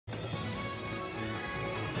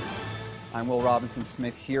I'm Will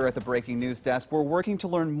Robinson-Smith here at the Breaking News Desk. We're working to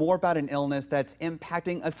learn more about an illness that's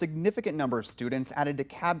impacting a significant number of students at a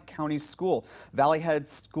DeKalb County school. Valley Head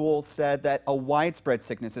School said that a widespread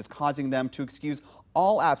sickness is causing them to excuse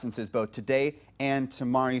all absences both today and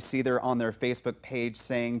tomorrow. You see they're on their Facebook page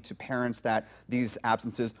saying to parents that these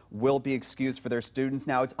absences will be excused for their students.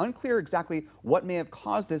 Now, it's unclear exactly what may have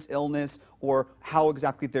caused this illness or how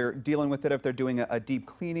exactly they're dealing with it, if they're doing a deep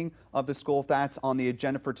cleaning of the school. If that's on the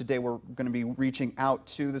agenda for today, we're going to be reaching out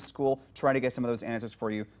to the school, try to get some of those answers for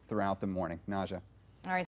you throughout the morning. Naja. All right.